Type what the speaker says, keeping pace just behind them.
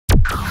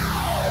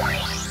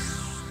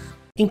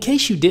In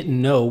case you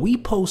didn't know, we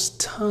post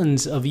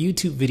tons of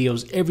YouTube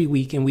videos every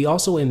week, and we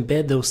also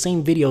embed those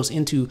same videos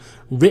into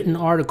written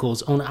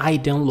articles on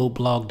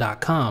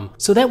idownloadblog.com.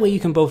 So that way you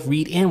can both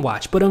read and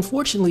watch. But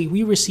unfortunately,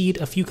 we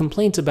received a few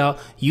complaints about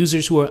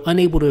users who are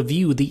unable to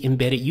view the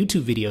embedded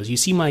YouTube videos. You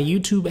see my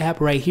YouTube app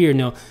right here.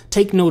 Now,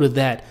 take note of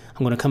that.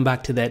 I'm going to come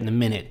back to that in a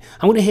minute.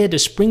 I'm going to head to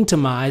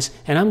Springtomize,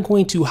 and I'm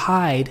going to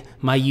hide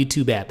my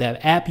YouTube app.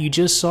 That app you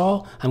just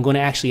saw, I'm going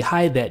to actually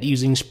hide that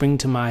using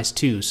Springtomize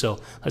too. So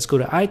let's go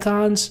to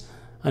Icons,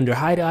 under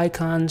Hide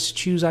Icons,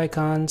 choose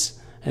Icons,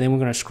 and then we're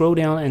going to scroll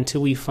down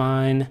until we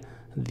find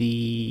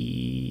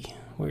the,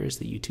 where's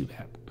the YouTube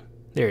app?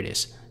 There it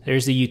is.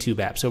 There's the YouTube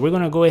app. So we're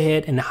going to go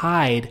ahead and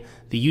hide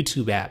the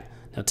YouTube app.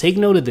 Now take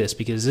note of this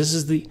because this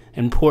is the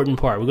important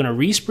part. We're going to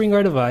respring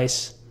our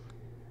device.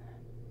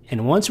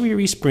 And once we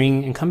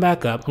respring and come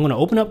back up, I'm going to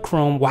open up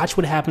Chrome, watch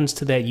what happens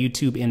to that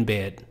YouTube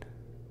embed.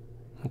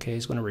 Okay,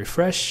 it's going to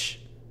refresh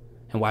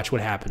and watch what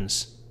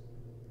happens.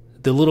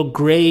 The little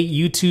gray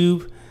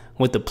YouTube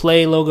with the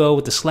play logo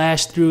with the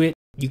slash through it,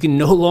 you can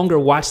no longer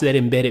watch that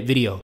embedded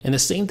video. And the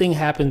same thing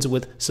happens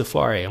with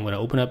Safari. I'm going to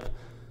open up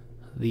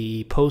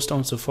the post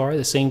on Safari,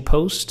 the same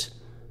post,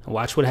 and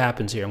watch what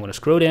happens here. I'm going to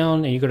scroll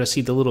down and you're going to see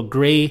the little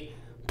gray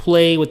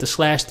play with the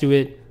slash through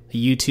it.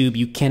 YouTube,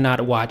 you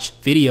cannot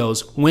watch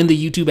videos when the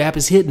YouTube app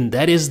is hidden.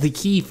 That is the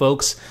key,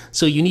 folks.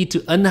 So you need to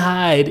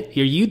unhide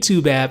your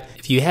YouTube app.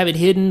 If you have it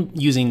hidden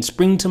using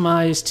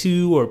Springtomize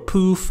 2 or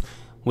Poof,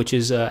 which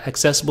is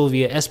accessible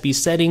via SB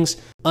settings,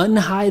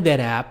 unhide that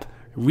app,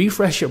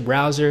 refresh your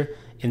browser,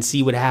 and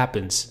see what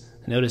happens.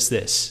 Notice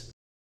this.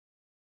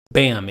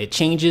 Bam, it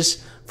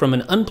changes from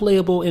an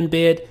unplayable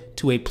embed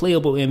to a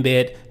playable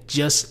embed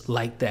just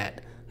like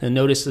that. Now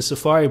notice the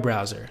Safari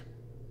browser.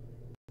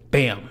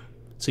 Bam.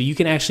 So you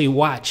can actually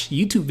watch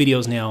YouTube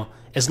videos now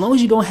as long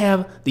as you don't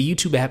have the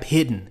YouTube app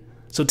hidden.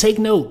 So take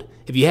note,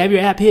 if you have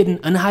your app hidden,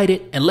 unhide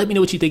it and let me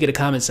know what you think in the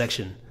comment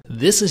section.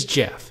 This is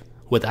Jeff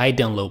with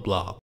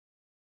iDownloadBlog.